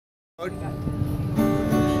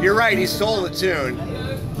You're right, he stole the tune.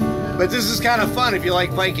 But this is kind of fun if you like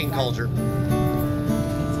Viking culture.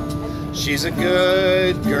 She's a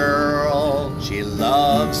good girl. She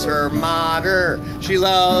loves her mater. She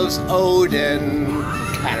loves Odin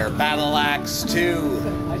and her battle axe too.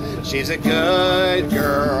 She's a good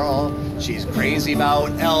girl. She's crazy about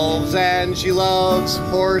elves and she loves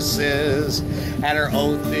horses. And her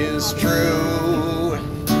oath is true.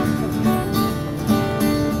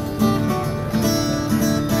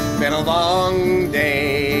 Been a long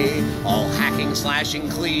day, all hacking, slashing,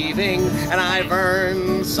 cleaving, and I've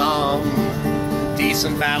earned some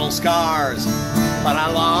decent battle scars. But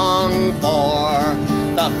I long for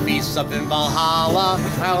the feast up in Valhalla.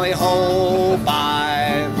 I only hope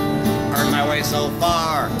I've earned my way so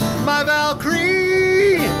far. My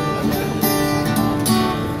Valkyrie!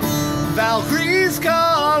 Valkyrie's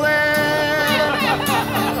calling!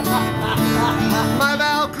 My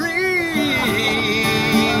Valkyrie!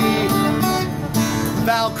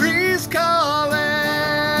 Valkyrie's calling!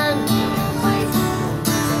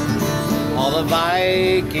 All the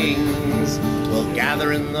Vikings will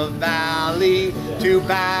gather in the valley to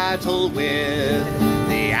battle with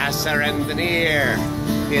the Aesir and the Vanir.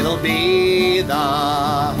 It'll be the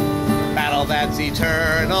battle that's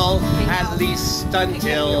eternal, at least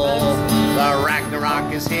until the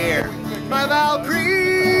Ragnarok is here. My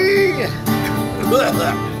Valkyrie!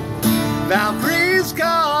 Valkyrie's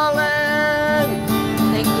calling!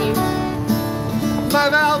 Thank you. My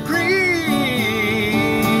Valkyrie!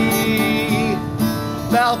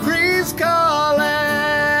 Valkyrie's calling!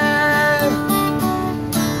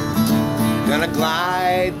 Gonna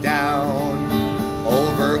glide down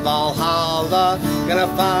over Valhalla, gonna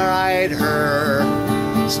far ride her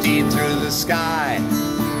steed through the sky,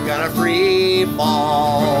 gonna free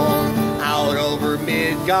fall out over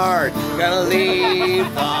Midgard, gonna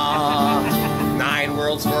leave the 9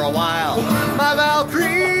 worlds for a while. My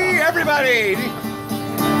Valkyrie, everybody!